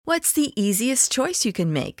What's the easiest choice you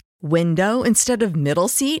can make? Window instead of middle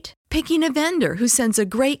seat? Picking a vendor who sends a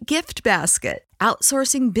great gift basket?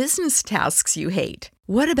 Outsourcing business tasks you hate?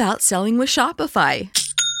 What about selling with Shopify?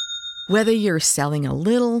 Whether you're selling a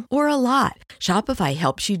little or a lot, Shopify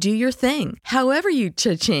helps you do your thing, however you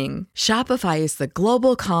cha-ching. Shopify is the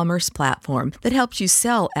global commerce platform that helps you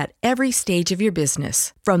sell at every stage of your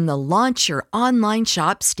business. From the launch your online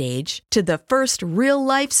shop stage to the first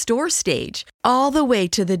real-life store stage, all the way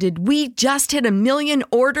to the did we just hit a million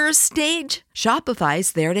orders stage.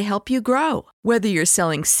 Shopify's there to help you grow. Whether you're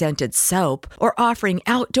selling scented soap or offering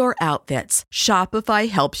outdoor outfits, Shopify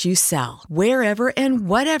helps you sell. Wherever and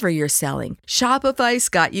whatever you're selling, Shopify's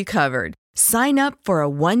got you covered. Sign up for a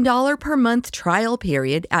 $1 per month trial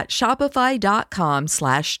period at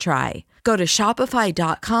shopify.com/try. Go to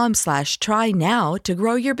shopify.com/try now to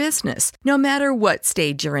grow your business, no matter what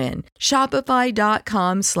stage you're in.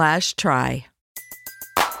 Shopify.com/try.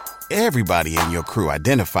 Everybody in your crew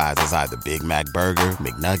identifies as either Big Mac Burger,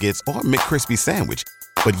 McNuggets, or McCrispy Sandwich.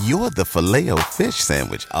 But you're the Filet-O-Fish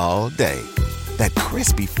Sandwich all day. That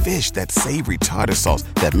crispy fish, that savory tartar sauce,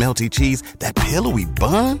 that melty cheese, that pillowy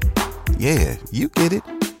bun. Yeah, you get it.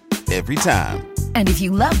 Every time. And if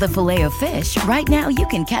you love the Filet-O-Fish, right now you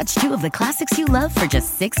can catch two of the classics you love for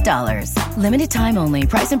just $6. Limited time only.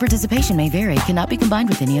 Price and participation may vary. Cannot be combined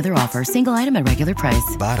with any other offer. Single item at regular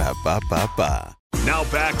price. Ba-da-ba-ba-ba. Now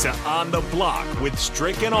back to On the Block with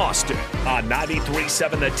Strick and Austin on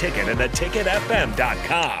 93.7 The Ticket and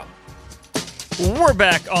theticketfm.com. We're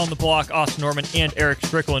back on the block. Austin Norman and Eric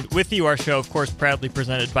Strickland with you. Our show, of course, proudly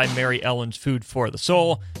presented by Mary Ellen's Food for the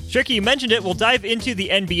Soul. Stricky, you mentioned it. We'll dive into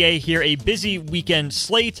the NBA here. A busy weekend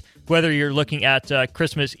slate, whether you're looking at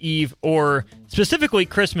Christmas Eve or specifically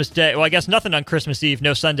Christmas Day. Well, I guess nothing on Christmas Eve,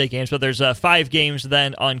 no Sunday games, but there's 5 games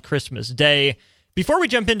then on Christmas Day. Before we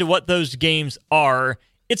jump into what those games are,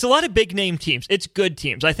 it's a lot of big-name teams. It's good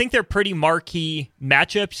teams. I think they're pretty marquee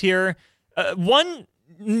matchups here. One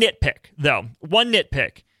nitpick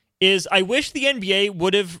is I wish the NBA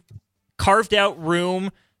would have carved out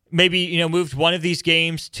room, maybe, moved one of these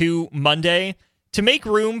games to Monday to make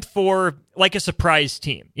room for like a surprise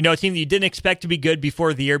team. A team that you didn't expect to be good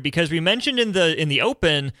before the year, because we mentioned in the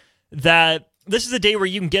open that this is a day where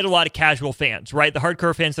you can get a lot of casual fans, right? The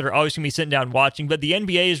hardcore fans that are always going to be sitting down watching, but the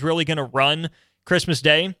NBA is really going to run Christmas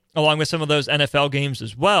Day along with some of those NFL games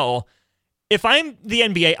as well. If I'm the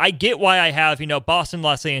NBA, I get why I have, Boston,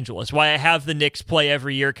 Los Angeles, why I have the Knicks play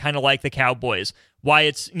every year, kind of like the Cowboys, why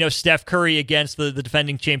it's, Steph Curry against the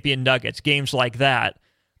defending champion Nuggets, games like that.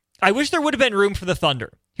 I wish there would have been room for the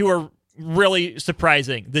Thunder, who are really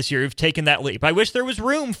surprising this year, who've taken that leap. I wish there was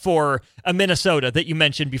room for a Minnesota that you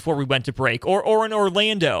mentioned before we went to break, or an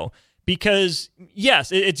Orlando, because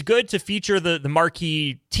yes, it's good to feature the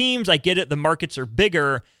marquee teams. I get it. The markets are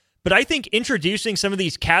bigger. But I think introducing some of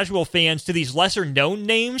these casual fans to these lesser-known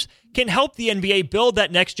names can help the NBA build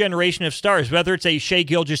that next generation of stars, whether it's a Shai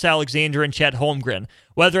Gilgeous-Alexander and Chet Holmgren,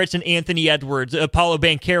 whether it's an Anthony Edwards, Apollo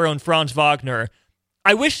Banchero, and Franz Wagner.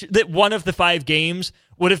 I wish that one of the 5 games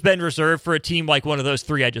would have been reserved for a team like one of those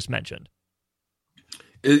 3 I just mentioned.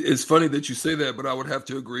 It's funny that you say that, but I would have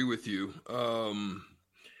to agree with you.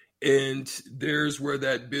 And there's where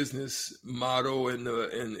that business model and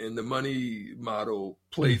the money model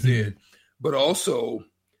plays in. But also,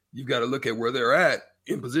 you've got to look at where they're at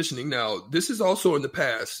in positioning. Now, this is also in the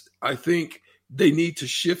past. I think they need to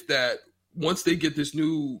shift that once they get this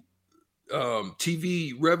new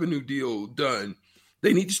TV revenue deal done.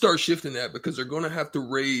 They need to start shifting that, because they're going to have to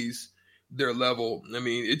raise their level. I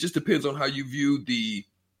mean, it just depends on how you view the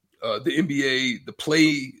NBA, the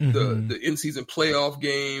play, the in-season playoff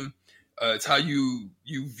game. It's how you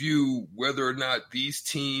view whether or not these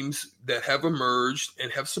teams that have emerged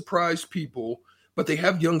and have surprised people, but they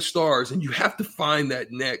have young stars, and you have to find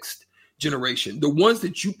that next generation. The ones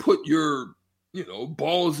that you put your,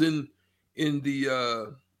 balls in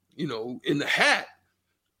the hat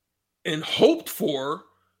and hoped for,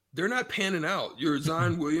 they're not panning out. Your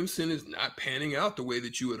Zion Williamson is not panning out the way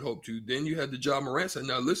that you had hoped to. Then you had the Ja Morant.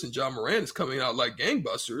 Now listen, Ja Morant is coming out like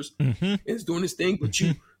gangbusters and is doing his thing. But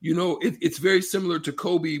it's very similar to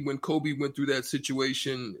Kobe when Kobe went through that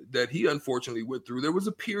situation that he unfortunately went through. There was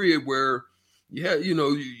a period where,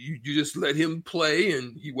 you just let him play,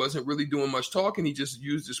 and he wasn't really doing much talking. He just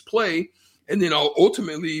used his play. And then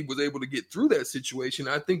ultimately was able to get through that situation.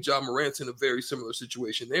 I think Ja Morant's in a very similar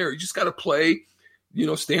situation there. You just got to play,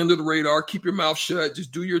 stay under the radar, keep your mouth shut,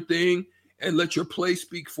 just do your thing, and let your play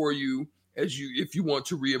speak for you if you want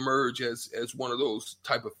to reemerge as one of those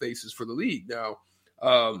type of faces for the league. Now,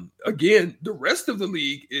 again, the rest of the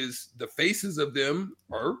league is the faces of them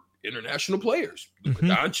are international players. Luka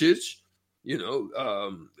Doncic,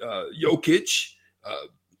 Jokic,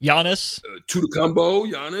 Giannis,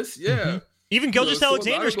 Tutukumbo, Giannis, yeah. Even Gilgeous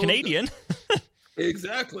Alexander's Canadian.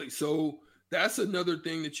 Exactly. So that's another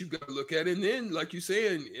thing that you've got to look at. And then, like you're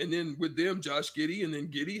saying, and then with them, Josh Giddey, and then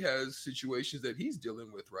Giddey has situations that he's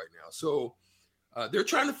dealing with right now. So they're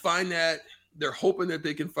trying to find that. They're hoping that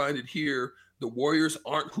they can find it here. The Warriors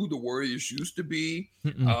aren't who the Warriors used to be.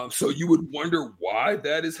 So you would wonder why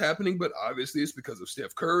that is happening, but obviously it's because of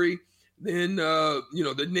Steph Curry. Then,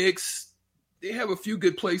 the Knicks, they have a few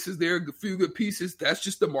good places there, a few good pieces. That's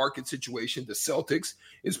just the market situation. The Celtics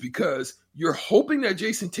is because you're hoping that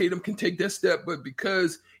Jason Tatum can take that step, but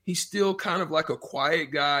because he's still kind of like a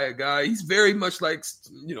quiet guy, he's very much like,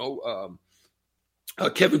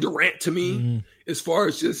 Kevin Durant to me, as far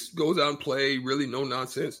as just goes out and play, really no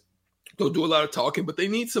nonsense. Don't do a lot of talking, but they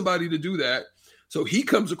need somebody to do that. So he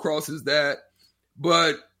comes across as that.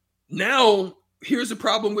 But now here's the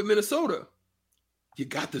problem with Minnesota. You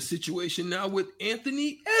got the situation now with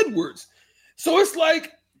Anthony Edwards. So it's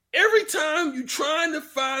like every time you're trying to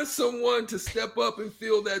find someone to step up and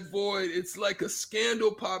fill that void, it's like a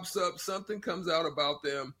scandal pops up, something comes out about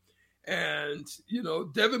them. And,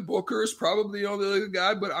 Devin Booker is probably on the other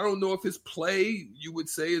guy, but I don't know if his play, you would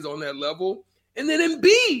say, is on that level. And then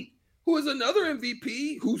Embiid, who is another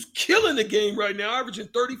MVP, who's killing the game right now, averaging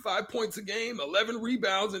 35 points a game, 11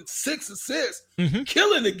 rebounds, and 6 assists,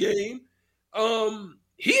 killing the game.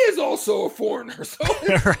 He is also a foreigner. So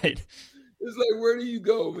right. It's like, where do you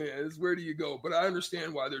go, man? Where do you go? But I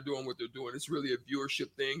understand why they're doing what they're doing. It's really a viewership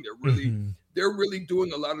thing. They're really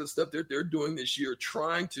doing a lot of the stuff that they're doing this year,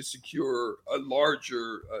 trying to secure a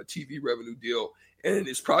larger TV revenue deal. And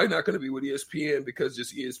it's probably not going to be with ESPN because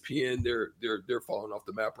just ESPN, they're falling off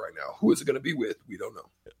the map right now. Who is it going to be with? We don't know.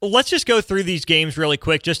 Let's just go through these games really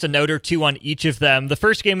quick, just a note or two on each of them. The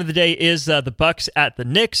first game of the day is the Bucks at the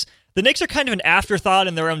Knicks. The Knicks are kind of an afterthought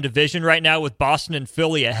in their own division right now with Boston and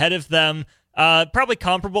Philly ahead of them. Probably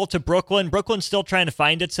comparable to Brooklyn. Brooklyn's still trying to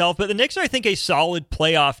find itself, but the Knicks are, I think, a solid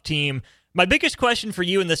playoff team. My biggest question for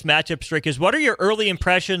you in this matchup, Strick, is what are your early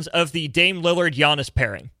impressions of the Dame Lillard-Giannis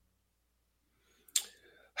pairing?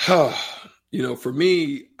 For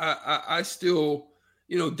me, I still,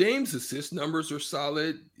 Dame's assist numbers are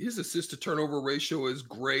solid. His assist to turnover ratio is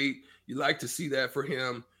great. You like to see that for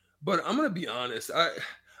him. But I'm going to be honest.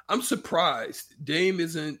 I'm surprised Dame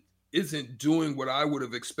isn't doing what I would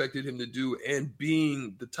have expected him to do and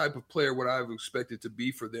being the type of player what I've expected to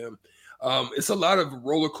be for them. It's a lot of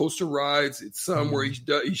roller coaster rides. It's some where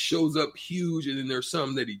he shows up huge, and then there's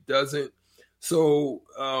some that he doesn't. So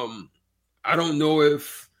I don't know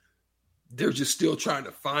if they're just still trying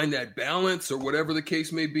to find that balance or whatever the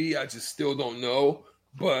case may be. I just still don't know.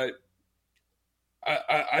 But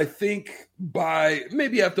I think by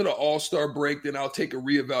maybe after the All-Star break, then I'll take a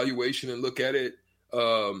reevaluation and look at it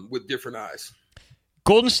with different eyes.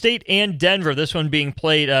 Golden State and Denver, this one being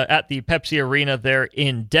played at the Pepsi Arena there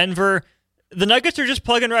in Denver. The Nuggets are just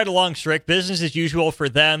plugging right along, Strick. Business as usual for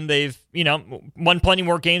them. They've, won plenty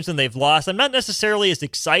more games than they've lost. I'm not necessarily as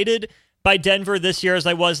excited by Denver this year as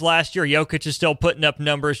I was last year. Jokic is still putting up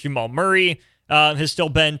numbers. Jamal Murray has still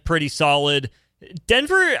been pretty solid.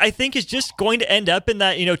 Denver, I think, is just going to end up in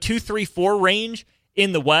that, 2-3-4 range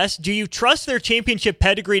in the West. Do you trust their championship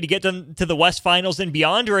pedigree to get them to the West Finals and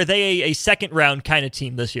beyond, or are they a second round kind of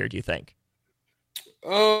team this year, do you think?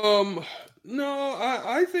 No,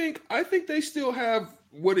 I think they still have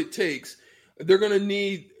what it takes. They're going to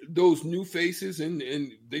need those new faces, and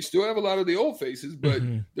they still have a lot of the old faces, but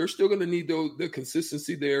they're still going to need the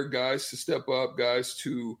consistency there, guys to step up, guys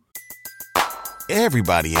to...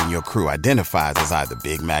 Everybody in your crew identifies as either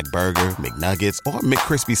Big Mac Burger, McNuggets, or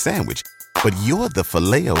McCrispy Sandwich. But you're the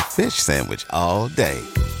Filet-O-Fish Sandwich all day.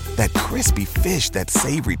 That crispy fish, that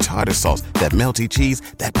savory tartar sauce, that melty cheese,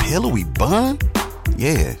 that pillowy bun.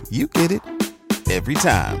 Yeah, you get it. Every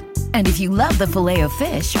time. And if you love the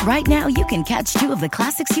Filet-O-Fish, right now you can catch two of the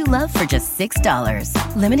classics you love for just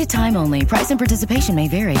 $6. Limited time only. Price and participation may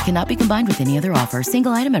vary. Cannot be combined with any other offer.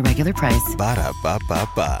 Single item at regular price.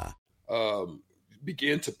 Ba-da-ba-ba-ba.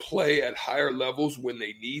 Begin to play at higher levels when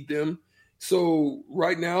they need them. So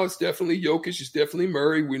right now it's definitely Jokic, it's definitely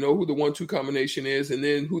Murray. We know who the 1-2 combination is, and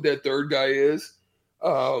then who that third guy is.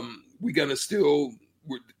 We're gonna still,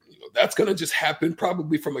 that's gonna just happen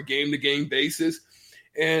probably from a game-to-game basis.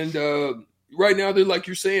 And right now they're, like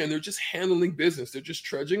you're saying, they're just handling business. They're just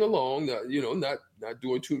trudging along, not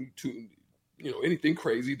doing too anything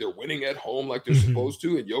crazy. They're winning at home like they're supposed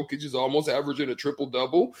to, and Jokic is almost averaging a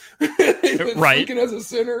triple-double. Right. Speaking as a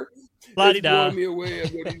center, it's blowing me away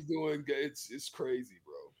at what he's doing. It's crazy,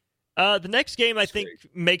 bro. The next game I think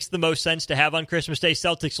makes the most sense to have on Christmas Day.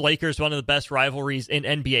 Celtics-Lakers, one of the best rivalries in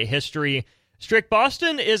NBA history. Strick,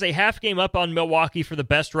 Boston is a half game up on Milwaukee for the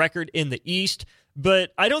best record in the East,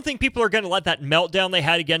 but I don't think people are going to let that meltdown they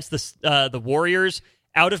had against the Warriors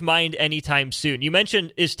out of mind anytime soon. You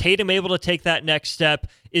mentioned, is Tatum able to take that next step?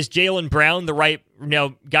 Is Jaylen Brown the right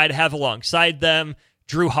guy to have alongside them?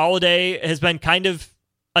 Drew Holiday has been kind of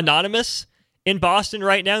anonymous in Boston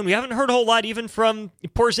right now, and we haven't heard a whole lot even from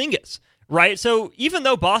Porzingis, right? So even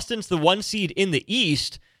though Boston's the 1 seed in the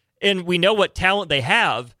East, and we know what talent they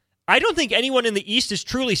have, I don't think anyone in the East is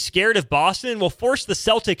truly scared of Boston and will force the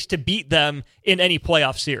Celtics to beat them in any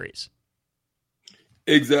playoff series.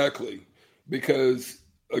 Exactly. Because,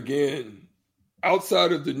 again,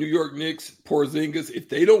 outside of the New York Knicks, Porzingis, if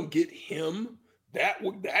they don't get him, that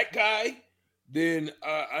guy, then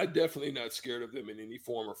I'm definitely not scared of them in any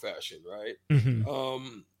form or fashion, right?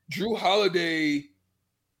 Mm-hmm. Drew Holiday,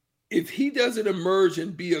 if he doesn't emerge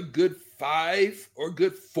and be a good 5 or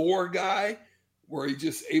good 4 guy, where he's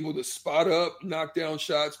just able to spot up, knock down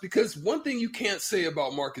shots, because one thing you can't say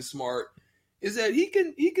about Marcus Smart is that he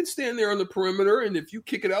can stand there on the perimeter, and if you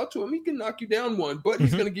kick it out to him, he can knock you down one, but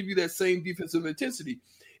he's going to give you that same defensive intensity.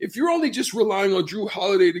 If you're only just relying on Drew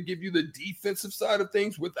Holiday to give you the defensive side of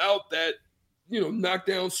things without that,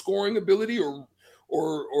 knockdown scoring ability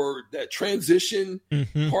or that transition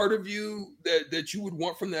part of you that you would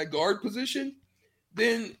want from that guard position,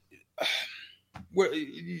 then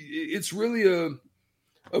it's really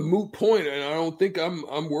a moot point, and I don't think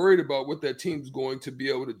I'm worried about what that team's going to be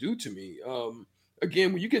able to do to me.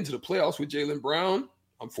 Again, when you get into the playoffs with Jaylen Brown,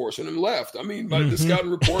 I'm forcing him left. I mean, the scouting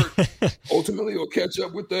report ultimately will catch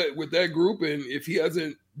up with that group, and if he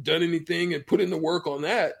hasn't done anything and put in the work on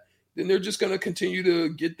that, then they're just going to continue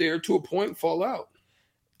to get there to a point and fall out.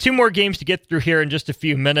 2 more games to get through here in just a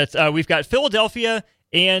few minutes. We've got Philadelphia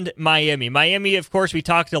and Miami. Miami, of course, we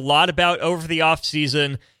talked a lot about over the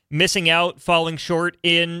offseason, missing out, falling short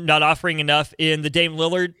in, not offering enough in the Dame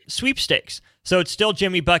Lillard sweepstakes. So it's still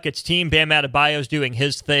Jimmy Bucket's team. Bam Adebayo's doing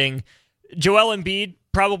his thing. Joel Embiid,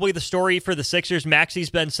 probably the story for the Sixers. Maxi's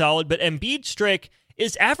been solid, but Embiid, Strick,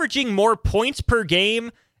 is averaging more points per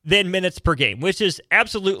game than minutes per game, which is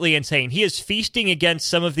absolutely insane. He is feasting against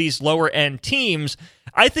some of these lower-end teams.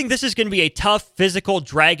 I think this is going to be a tough, physical,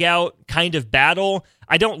 drag-out kind of battle.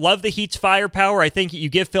 I don't love the Heat's firepower. I think you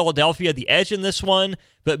give Philadelphia the edge in this one,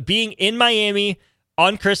 but being in Miami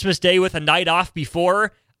on Christmas Day with a night off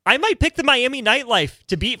before, I might pick the Miami nightlife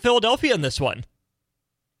to beat Philadelphia in this one.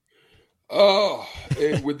 Oh,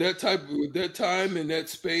 and with that time and that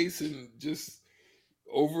space, and just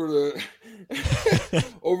over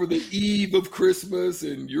the eve of Christmas,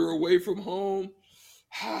 and you're away from home,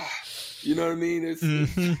 you know what I mean? It's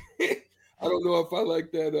I don't know if I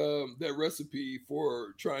like that recipe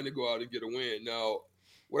for trying to go out and get a win. Now,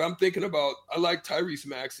 what I'm thinking about, I like Tyrese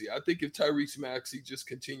Maxey. I think if Tyrese Maxey just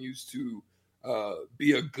continues to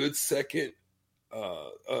be a good second, a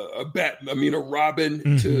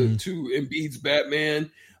Robin to Embiid's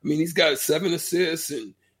Batman. I mean, he's got 7 assists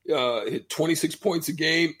and hit 26 points a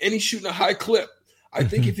game, and he's shooting a high clip. I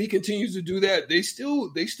think if he continues to do that, they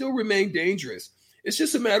still remain dangerous. It's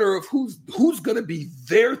just a matter of who's going to be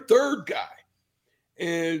their third guy.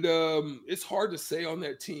 And it's hard to say on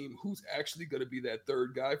that team who's actually going to be that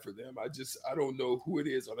third guy for them. I don't know who it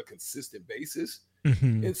is on a consistent basis.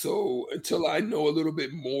 And so until I know a little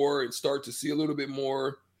bit more and start to see a little bit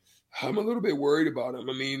more, I'm a little bit worried about them.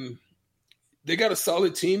 I mean, they got a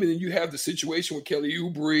solid team, and then you have the situation with Kelly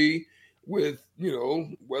Oubre with,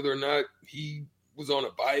 whether or not he was on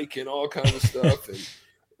a bike and all kinds of stuff. And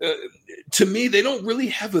to me, they don't really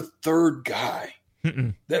have a third guy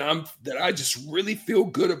that I just really feel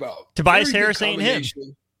good about. Tobias Harris ain't him.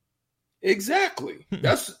 Exactly.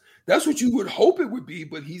 That's what you would hope it would be,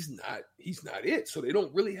 but he's not it. So they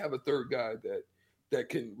don't really have a third guy that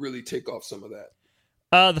can really take off some of that.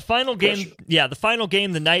 The final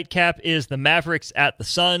game, the nightcap is the Mavericks at the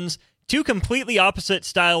Suns. 2 completely opposite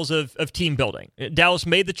styles of team building. Dallas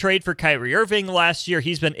made the trade for Kyrie Irving last year.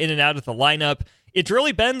 He's been in and out of the lineup. It's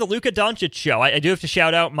really been the Luka Doncic show. I do have to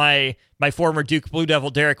shout out my former Duke Blue Devil,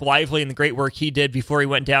 Derek Lively, and the great work he did before he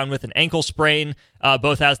went down with an ankle sprain,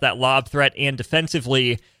 both as that lob threat and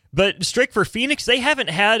defensively. But Strick, for Phoenix, they haven't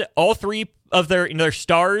had all 3 of their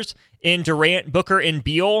stars in Durant, Booker, and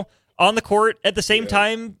Beal on the court at the same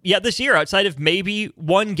time yet this year, outside of maybe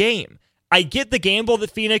 1 game. I get the gamble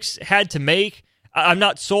that Phoenix had to make. I'm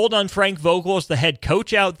not sold on Frank Vogel as the head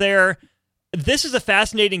coach out there. This is a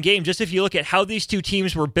fascinating game, just if you look at how these 2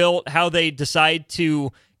 teams were built, how they decide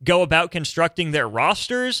to go about constructing their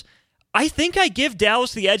rosters. I think I give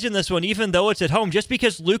Dallas the edge in this one, even though it's at home, just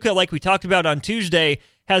because Luka, like we talked about on Tuesday,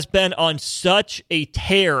 has been on such a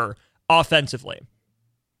tear offensively.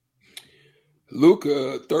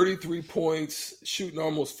 Luka, 33 points, shooting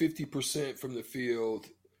almost 50% from the field,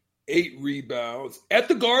 8 rebounds at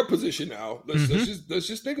the guard position now. Let's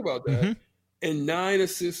just think about that. And 9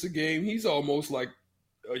 assists a game. He's almost like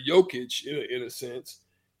a Jokic in a sense.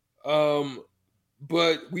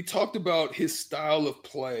 But we talked about his style of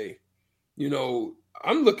play. You know,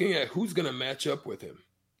 I'm looking at who's going to match up with him.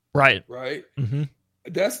 Right. Mm-hmm.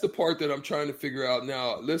 That's the part that I'm trying to figure out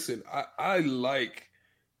now. Listen, I like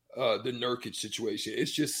the Nurkic situation.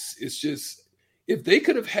 It's just if they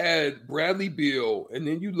could have had Bradley Beal and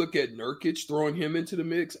then you look at Nurkic throwing him into the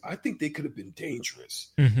mix, I think they could have been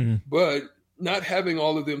dangerous. But not having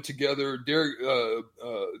all of them together,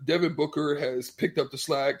 Devin Booker has picked up the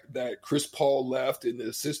slack that Chris Paul left in the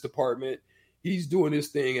assist department. He's doing his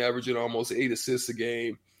thing, averaging almost 8 assists a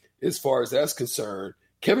game as far as that's concerned.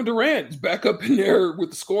 Kevin Durant is back up in there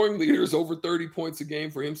with the scoring leaders, over 30 points a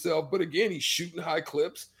game for himself. But again, he's shooting high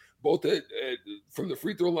clips, both from the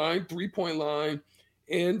free throw line, 3-point line,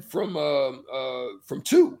 and from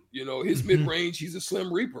 2. You know, his mid-range, he's a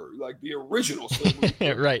Slim Reaper, like the original Slim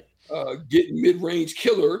Reaper. Right. Getting mid-range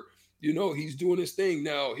killer. You know, he's doing his thing.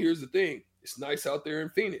 Now, here's the thing. It's nice out there in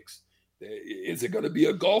Phoenix. Is it going to be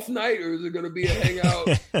a golf night or is it going to be a hangout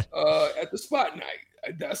at the spot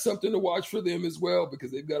night? That's something to watch for them as well,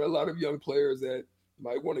 because they've got a lot of young players that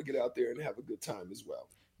might want to get out there and have a good time as well.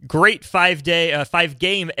 Great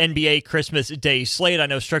 5-game NBA Christmas Day slate. I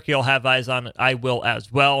know Stricky will have eyes on it. I will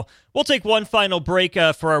as well. We'll take one final break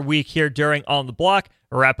for our week here during On the Block.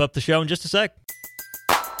 We'll wrap up the show in just a sec.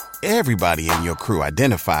 Everybody in your crew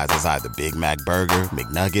identifies as either Big Mac Burger,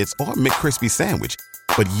 McNuggets, or McCrispy Sandwich.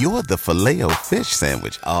 But you're the Filet-O-Fish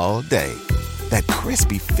Sandwich all day. That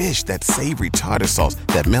crispy fish, that savory tartar sauce,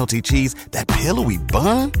 that melty cheese, that pillowy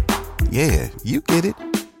bun. Yeah, you get it.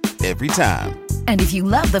 Every time. And if you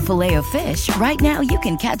love the Filet-O-Fish, right now you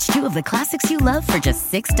can catch 2 of the classics you love for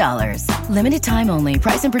just $6. Limited time only.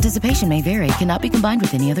 Price and participation may vary. Cannot be combined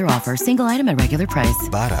with any other offer. Single item at regular price.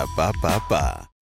 Ba-da-ba-ba-ba.